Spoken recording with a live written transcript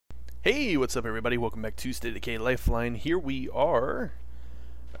Hey, what's up everybody? Welcome back to State of Decay Lifeline. Here we are.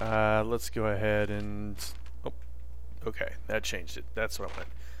 Let's go ahead and... Oh, okay, that changed it. That's what I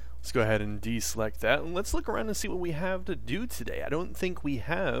wanted. Let's go ahead and deselect that, and let's look around and see what we have to do today. I don't think we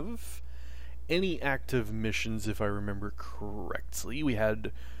have any active missions, if I remember correctly. We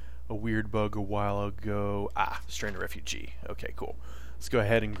had a weird bug a while ago. Stranded refugee. Okay, cool. Let's go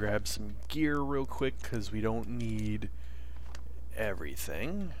ahead and grab some gear real quick, because we don't need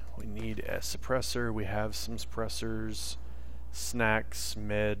everything. We need a suppressor. We have some suppressors, snacks,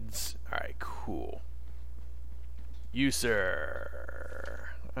 meds. Alright, cool. You, sir.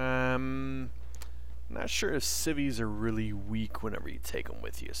 Not sure if civvies are really weak whenever you take them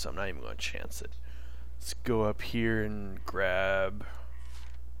with you, so I'm not even going to chance it. Let's go up here and grab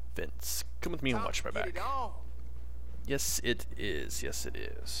Vince. Come with me and watch my back. Yes, it is. Yes, it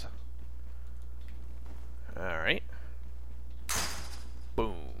is. Alright.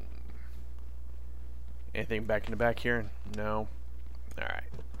 Boom. Anything back in the back here? No? Alright.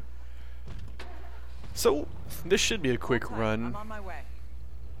 So, this should be a quick run. I'm on my way.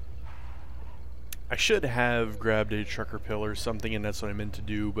 I should have grabbed a trucker pill or something, and that's what I meant to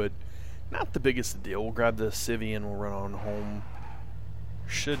do, but not the biggest deal. We'll grab the civvy and we'll run on home.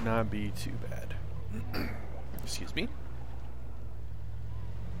 Should not be too bad. Excuse me.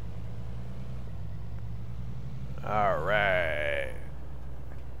 Alright.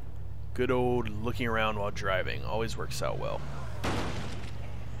 Good old looking around while driving. Always works out well.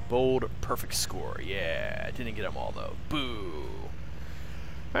 Bold, perfect score. Yeah, I didn't get them all though. Boo.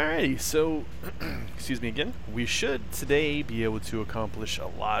 Alrighty, so, excuse me again. We should today be able to accomplish a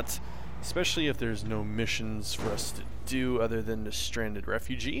lot, especially if there's no missions for us to do other than the stranded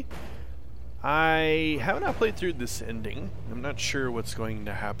refugee. I have not played through this ending. I'm not sure what's going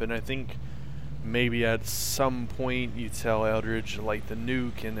to happen. I think maybe at some point you tell Eldridge to light the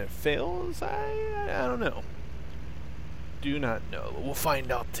nuke and it fails. I don't know. Do not know. We'll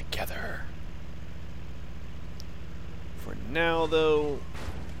find out together. For now, though,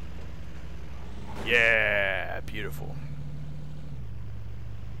 yeah, beautiful.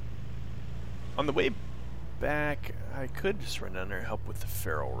 On the way back, I could just run down there and help with the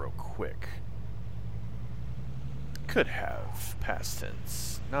feral real quick. Could have. Past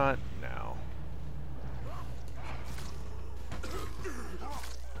tense. Not now.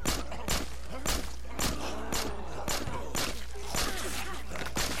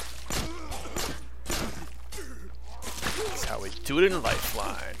 That's how we do it in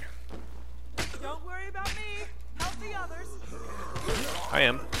Lifeline. Don't worry about me. Help the others. I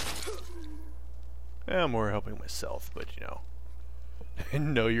am. I'm more helping myself, but you know.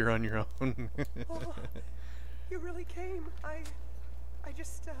 No, you're on your own. Oh, you really came. I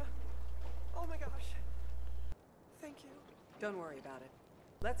just, oh my gosh. Thank you. Don't worry about it.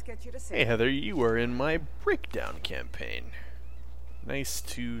 Let's get you to safety. Hey Heather, you were in my breakdown campaign. Nice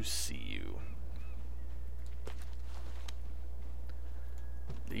to see you.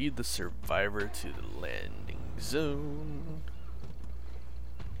 Lead the survivor to the landing zone.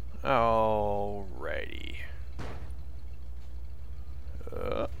 Alrighty.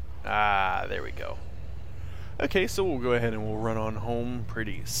 There we go. Okay, so we'll go ahead and we'll run on home.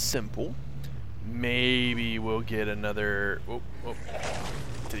 Pretty simple. Maybe we'll get another... Oh.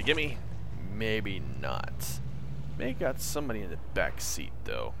 Did he get me? Maybe not. May got somebody in the back seat,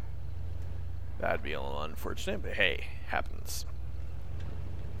 though. That'd be a little unfortunate, but hey, happens.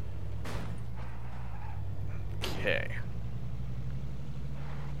 Okay.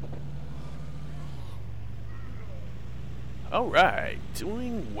 Alright,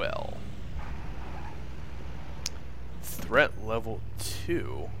 doing well. Threat level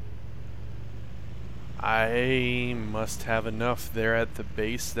 2. I must have enough there at the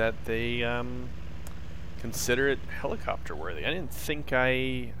base that they consider it helicopter worthy. I didn't think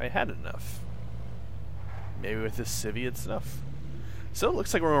I had enough. Maybe with this civvy it's enough. So it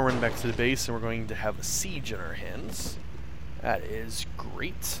looks like we're going to run back to the base and we're going to have a siege in our hands. That is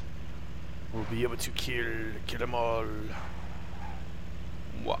great. We'll be able to kill them all.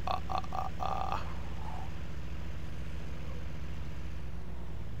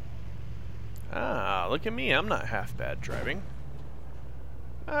 Look at me. I'm not half bad driving.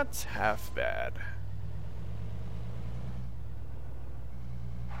 That's half bad.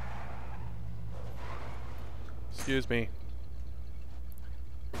 Excuse me.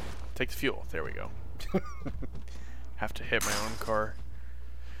 Take the fuel. There we go. Have to hit my own car.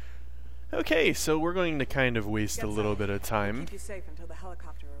 Okay, so we're going to kind of waste a little bit of time. Keep you safe until the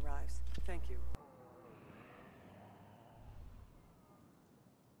helicopter arrives. Thank you.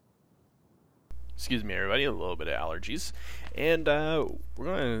 Excuse me, everybody, a little bit of allergies. And we're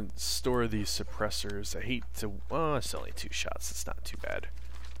going to store these suppressors. I hate to... Oh, it's only 2 shots. It's not too bad.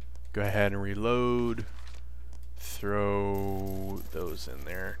 Go ahead and reload. Throw those in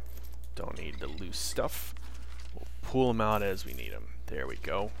there. Don't need the loose stuff. We'll pull them out as we need them. There we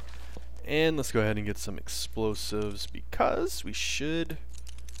go. And let's go ahead and get some explosives because we should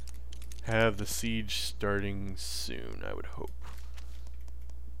have the siege starting soon, I would hope.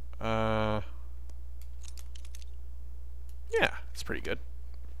 Yeah, it's pretty good.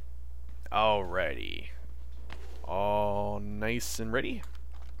 Alrighty. All nice and ready.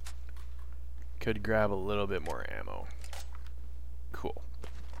 Could grab a little bit more ammo. Cool.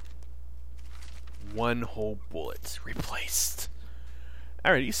 1 whole bullet replaced.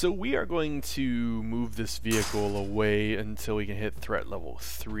 Alrighty, so we are going to move this vehicle away until we can hit threat level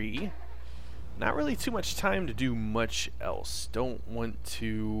 3. Not really too much time to do much else. Don't want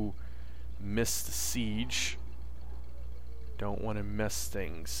to miss the siege. Don't want to mess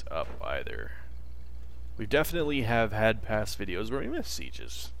things up either. We definitely have had past videos where we miss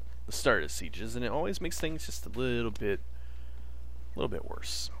sieges. The start of sieges, and it always makes things just a little bit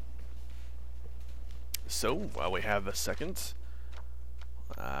worse. So, while we have a second...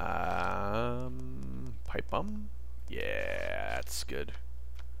 pipe bomb? Yeah, that's good.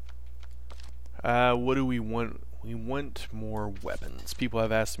 What do we want? We want more weapons. People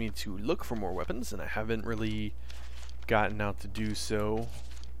have asked me to look for more weapons, and I haven't really gotten out to do so.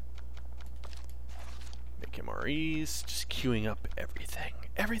 Make MREs, just queuing up everything.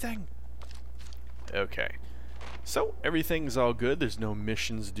 Everything! Okay. So, everything's all good. There's no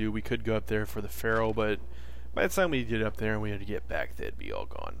missions due. We could go up there for the Pharaoh, but by the time we get up there and we had to get back, they'd be all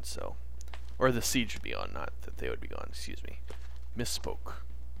gone, so... Or the siege would be on, not that they would be gone, excuse me. Misspoke.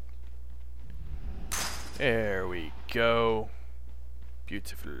 There we go.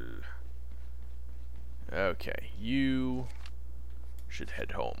 Beautiful. Okay, you should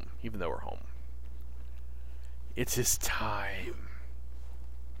head home, even though we're home. It is time.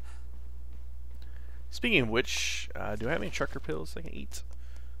 Speaking of which, do I have any trucker pills I can eat?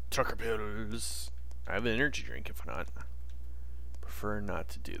 Trucker pills. I have an energy drink if not. Prefer not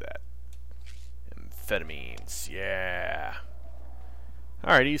to do that. Amphetamines, yeah.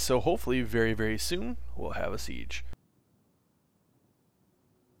 Alrighty, so hopefully very, very soon we'll have a siege.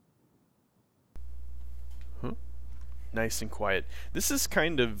 Huh? Nice and quiet. This is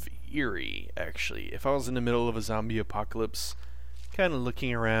kind of eerie, actually. If I was in the middle of a zombie apocalypse, kind of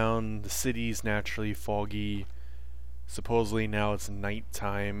looking around, the city's naturally foggy. Supposedly now it's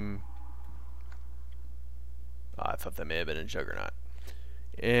nighttime. I thought that may have been a juggernaut.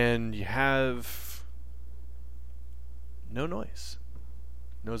 And you have no noise.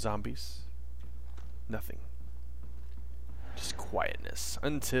 No zombies. Nothing. Just quietness.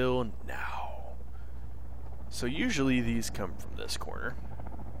 Until now. So usually these come from this corner.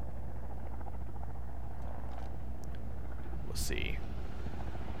 We'll see.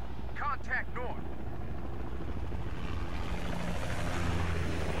 Contact north.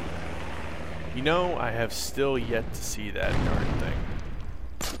 You know, I have still yet to see that darn thing.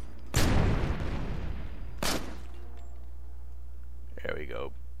 There we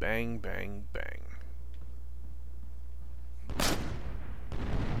go. Bang, bang, bang.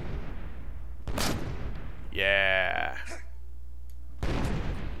 Yeah.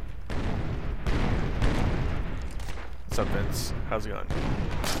 What's up, Vince? How's it going?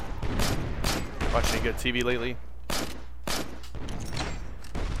 Watching any good TV lately?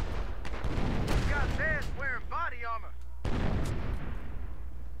 Got this wearing body armor.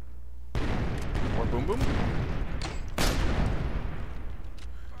 More boom boom?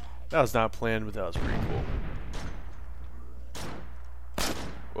 That was not planned, but that was pretty cool.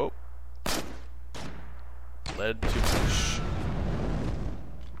 Whoa. Led to push.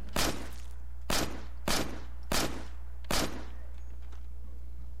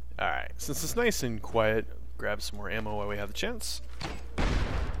 Alright, since it's nice and quiet, grab some more ammo while we have the chance.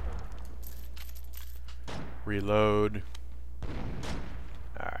 Reload.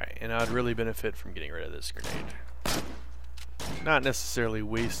 Alright, and I'd really benefit from getting rid of this grenade. Not necessarily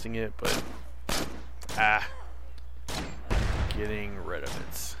wasting it, but getting rid of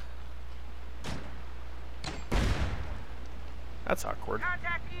it. That's awkward.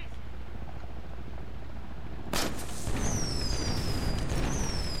 Contact east.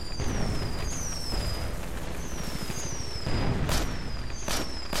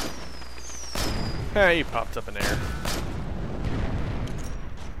 Hey, he popped up in air.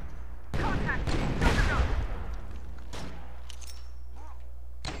 Contact. Juggernaut.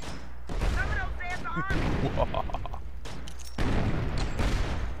 Some of those ants are armed.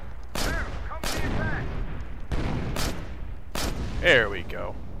 Pharaoh, coming in There we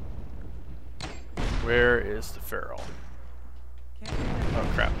go. Where is the feral?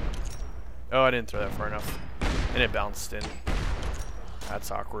 Oh crap. Oh, I didn't throw that far enough. And it bounced in.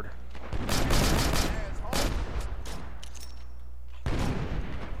 That's awkward.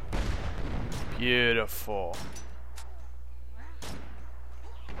 Beautiful.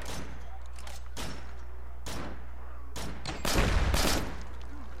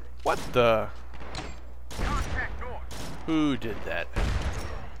 What the? Contact north. Who did that?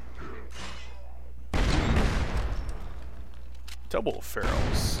 Double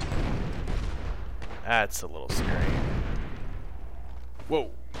ferals. That's a little scary.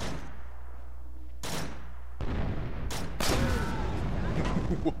 Whoa.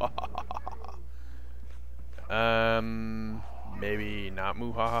 Maybe not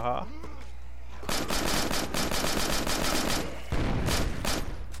muhahaha.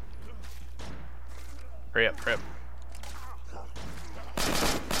 Hurry up, hurry up.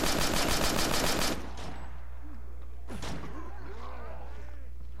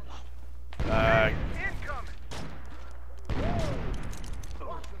 Incoming.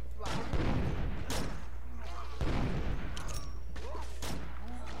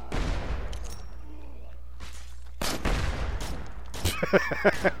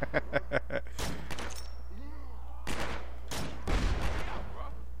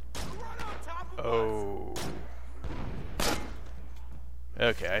 Oh.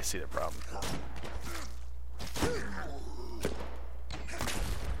 Okay, I see the problem.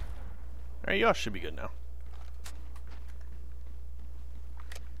 Alright, y'all should be good now.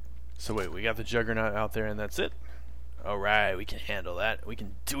 So wait, we got the Juggernaut out there and that's it? Alright, we can handle that. We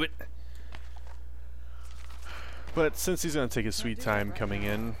can do it. But since he's going to take his sweet time coming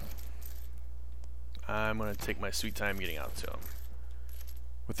in, I'm going to take my sweet time getting out to him.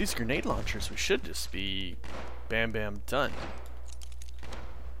 With these grenade launchers, we should just be bam bam done.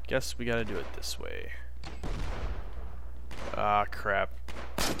 Guess we got to do it this way. Ah, crap.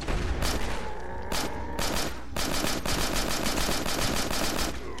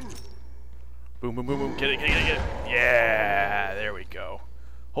 Boom, boom, boom, boom. Get it, get it, get it, get it. Yeah, there we go.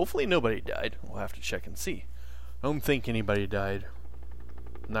 Hopefully nobody died. We'll have to check and see. I don't think anybody died.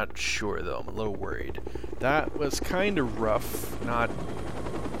 Not sure though, I'm a little worried. That was kind of rough, not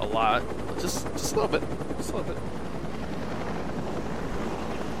a lot, just a little bit, just a little bit.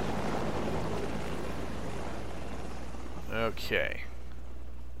 Okay.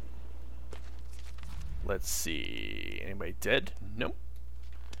 Let's see, anybody dead? Nope.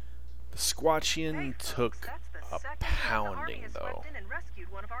 The Squatchian took a pounding though.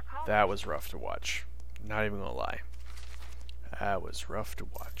 That was rough to watch. Not even gonna lie. That was rough to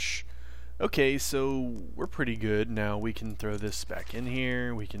watch. Okay, so we're pretty good. Now we can throw this back in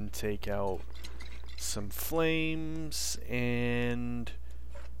here. We can take out some flames and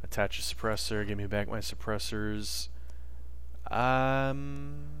attach a suppressor. Give me back my suppressors.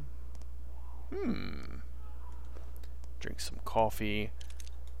 Drink some coffee.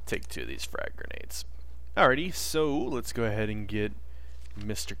 Take 2 of these frag grenades. Alrighty, so let's go ahead and get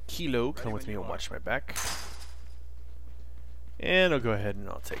Mr. Kilo. Come with me and watch my back. And I'll go ahead and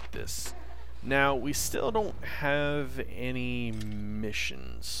I'll take this. Now, we still don't have any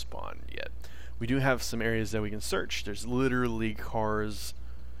missions spawned yet. We do have some areas that we can search. There's literally cars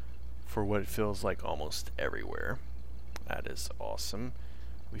for what it feels like almost everywhere. That is awesome.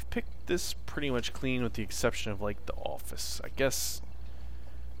 We've picked this pretty much clean with the exception of like the office. I guess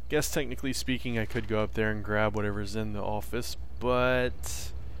technically speaking I could go up there and grab whatever's in the office,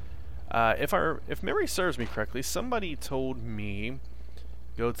 but if memory serves me correctly, somebody told me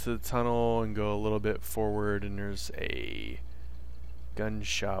go to the tunnel and go a little bit forward and there's a gun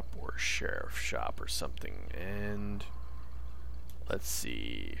shop or sheriff shop or something. And let's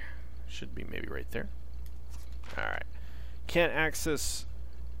see, should be maybe right there. Alright, can't access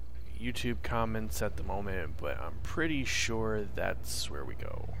YouTube comments at the moment, but I'm pretty sure that's where we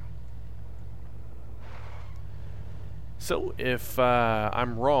go. So, if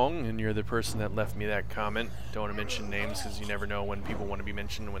I'm wrong and you're the person that left me that comment, don't want to mention names because you never know when people want to be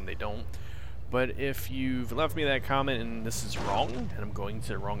mentioned and when they don't. But if you've left me that comment and this is wrong, and I'm going to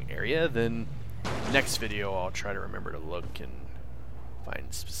the wrong area, then next video I'll try to remember to look and find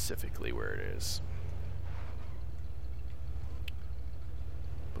specifically where it is.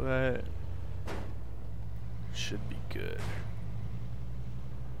 But should be good.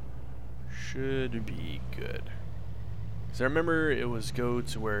 Should be good. Because I remember it was go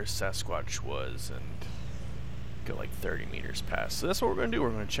to where Sasquatch was and go like 30 meters past. So that's what we're going to do. We're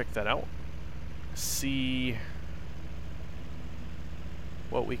going to check that out. See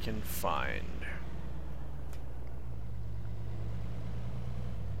what we can find.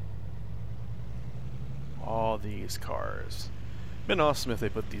 these cars. Been awesome if they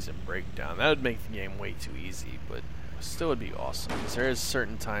put these in breakdown. That would make the game way too easy, but still would be awesome. Because there is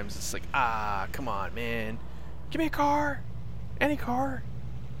certain times it's like, come on, man. Give me a car. Any car.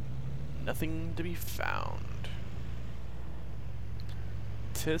 Nothing to be found.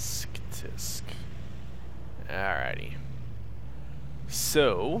 Tisk, tisk. Alrighty.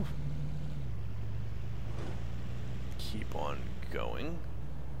 So, keep on going.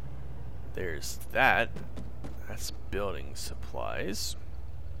 There's that. That's building supplies.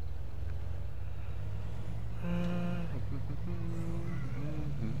 I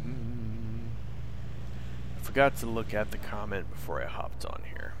forgot to look at the comment before I hopped on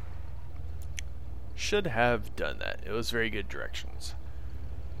here. Should have done that. It was very good directions.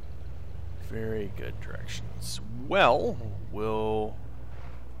 Very good directions. Well, we'll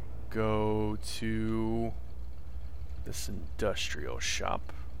go to this industrial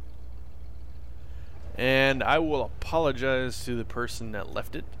shop. And I will apologize to the person that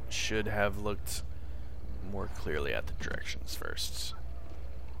left it. Should have looked more clearly at the directions first.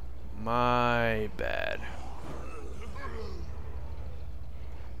 My bad.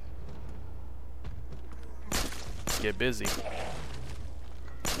 Let's get busy.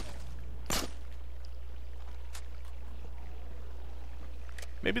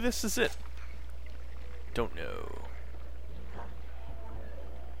 Maybe this is it. Don't know.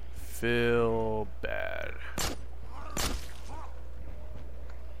 Feel bad.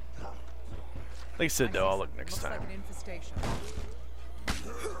 Like I said, though, I'll look next time. Looks like an infestation.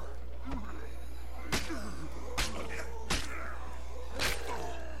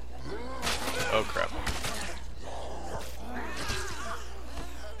 Oh crap.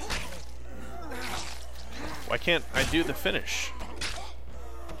 Why can't I do the finish?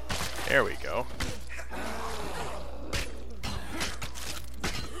 There we go.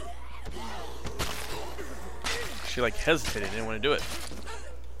 She like hesitated, didn't want to do it.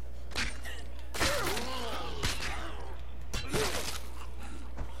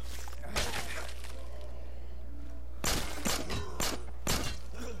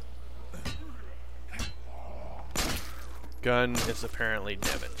 Gun is apparently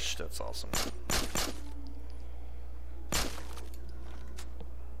damaged. That's awesome.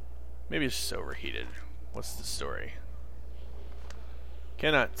 Maybe it's just overheated. What's the story?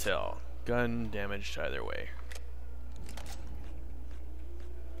 Cannot tell. Gun damaged either way.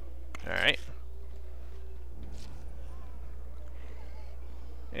 Alright.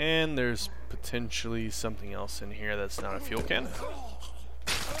 And there's potentially something else in here that's not a fuel can.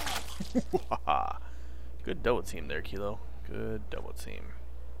 Good double team there, Kilo. Good double team.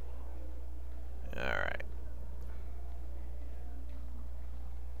 Alright.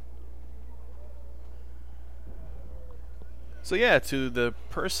 So yeah, to the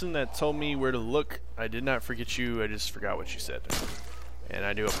person that told me where to look, I did not forget you, I just forgot what you said. And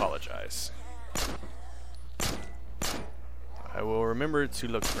I do apologize. I will remember to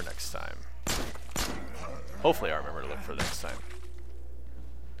look for next time. Hopefully I'll remember to look for next time.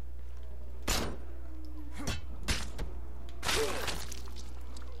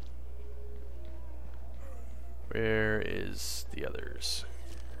 Where is the others?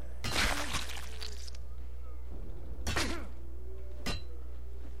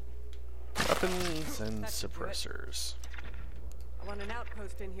 Weapons and suppressors. I want an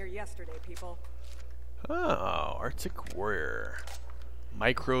outpost in here yesterday, people. Oh, Arctic Warrior.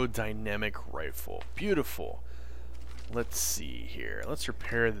 Microdynamic rifle. Beautiful. Let's see here. Let's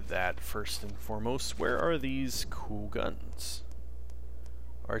repair that first and foremost. Where are these cool guns?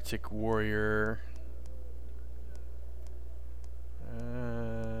 Arctic Warrior.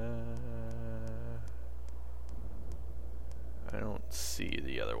 I don't see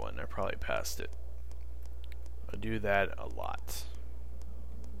the other one. I probably passed it. I do that a lot.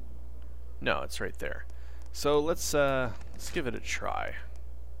 No, it's right there. So let's give it a try.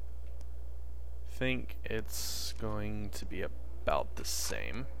 Think it's going to be about the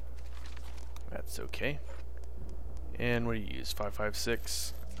same. That's okay. And what do you use?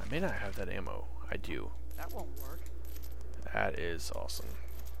 5.56. I may not have that ammo. I do. That won't work. That is awesome.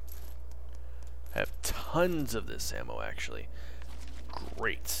 I have tons of this ammo, actually.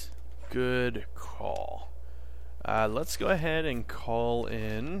 Great. Good call. Let's go ahead and call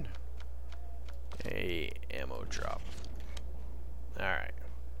in a ammo drop. Alright.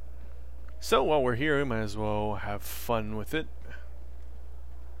 So while we're here, we might as well have fun with it.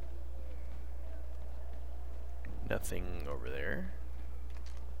 Nothing over there.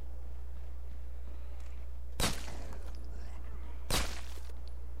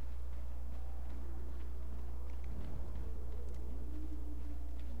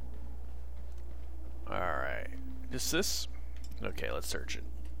 Alright. Just this? Okay, let's search it.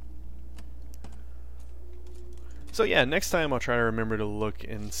 So yeah, next time I'll try to remember to look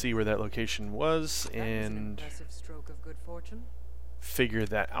and see where that location was and Impressive stroke of good fortune. figure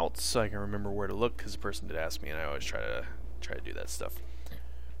that out so I can remember where to look, because the person did ask me and I always try to do that stuff.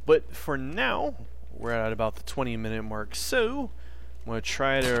 But for now, we're at about the 20-minute mark, so I'm going to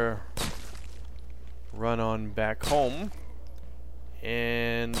try to run on back home,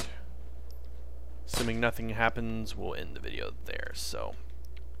 and assuming nothing happens, we'll end the video there. So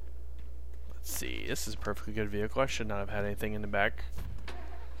let's see, this is a perfectly good vehicle. I should not have had anything in the back.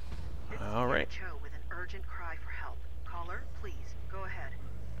 Alright. With an urgent cry for help. Caller, please, go ahead.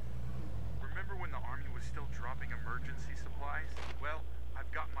 Remember when the army was still dropping emergency supplies? Well,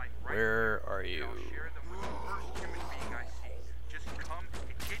 I've got mine right Where here, are and you? I'll share them with the first human being I see. Just come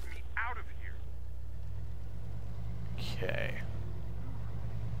and get me out of here. Okay.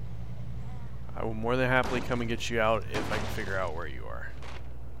 I will more than happily come and get you out if I can figure out where you are.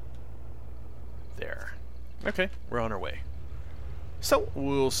 There. Okay, we're on our way. So,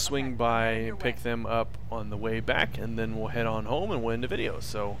 we'll swing by and pick them up on the way back, and then we'll head on home and we'll end the video.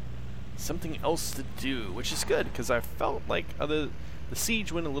 So, something else to do, which is good, because I felt like the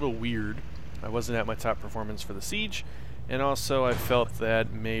siege went a little weird. I wasn't at my top performance for the siege, and also I felt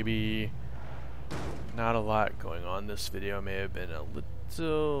that maybe not a lot going on. This video may have been a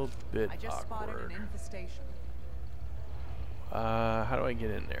little bit I just spotted awkward. an infestation. How do I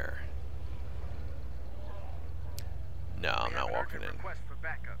get in there? No, I'm not walking in. Request for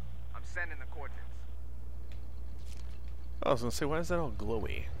backup. I'm sending the coordinates. I was gonna say, why is that all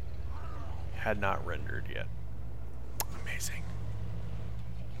glowy? Had not rendered yet. Amazing.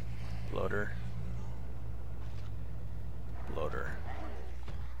 Loader. Loader.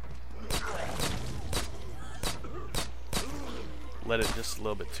 Let it just a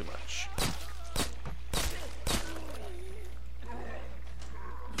little bit too much.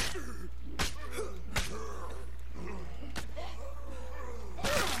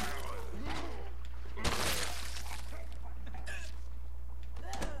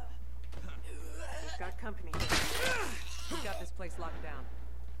 We've got company. We've got this place locked down.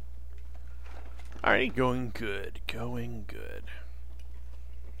 Alrighty, going good. Going good.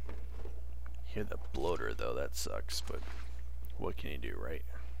 Hear the bloater though, that sucks, but what can you do, right?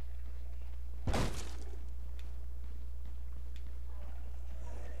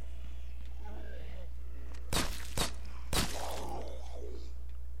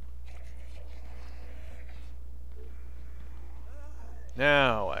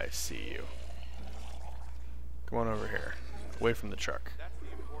 Now I see you. Come on over here. Away from the truck. That's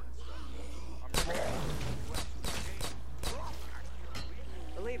the important stuff.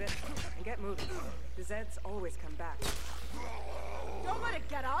 Believe it, and get moving. The Zeds always come back. Don't let it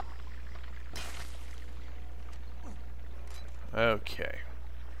get up! Okay.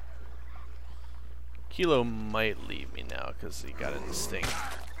 Kilo might leave me now because he got an instinct.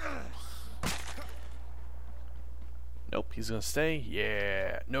 Nope, he's gonna stay.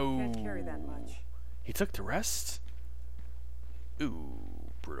 Yeah. No. Can't carry that much. He took the rest? Ooh,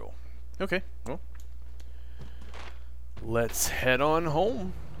 brutal. Okay, well. Let's head on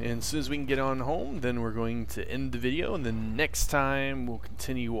home. And as soon as we can get on home, then we're going to end the video. And then next time, we'll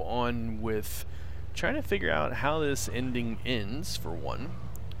continue on with trying to figure out how this ending ends, for one.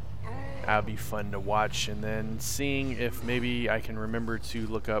 That'll be fun to watch. And then seeing if maybe I can remember to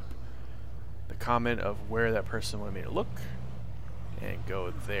look up the comment of where that person wanted me to look. And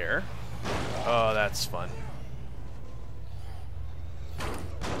go there. Oh, that's fun.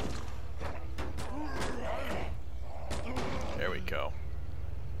 There we go.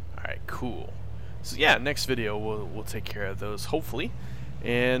 Alright, cool. So yeah, next video we'll take care of those, hopefully.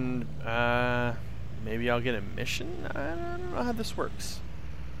 And maybe I'll get a mission? I don't know how this works.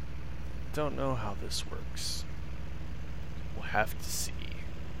 Don't know how this works. We'll have to see.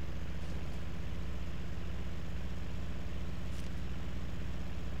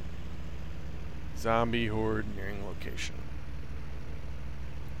 Zombie horde nearing location.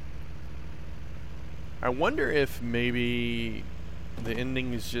 I wonder if maybe the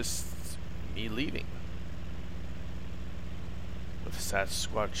ending is just me leaving. With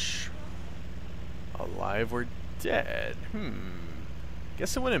Sasquatch alive or dead.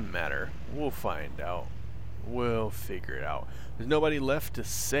 Guess it wouldn't matter. We'll find out. We'll figure it out. There's nobody left to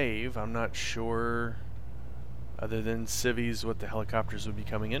save. I'm not sure, other than civvies, what the helicopters would be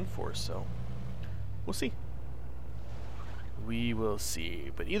coming in for, so we'll see. We will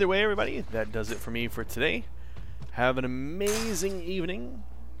see. But either way, everybody, that does it for me for today. Have an amazing evening.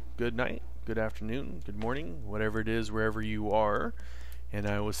 Good night, good afternoon, good morning, whatever it is, wherever you are. And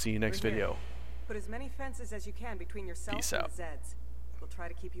I will see you next video. Put as many fences as you can between yourself Peace and out. the Zeds. We'll try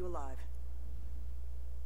to keep you alive.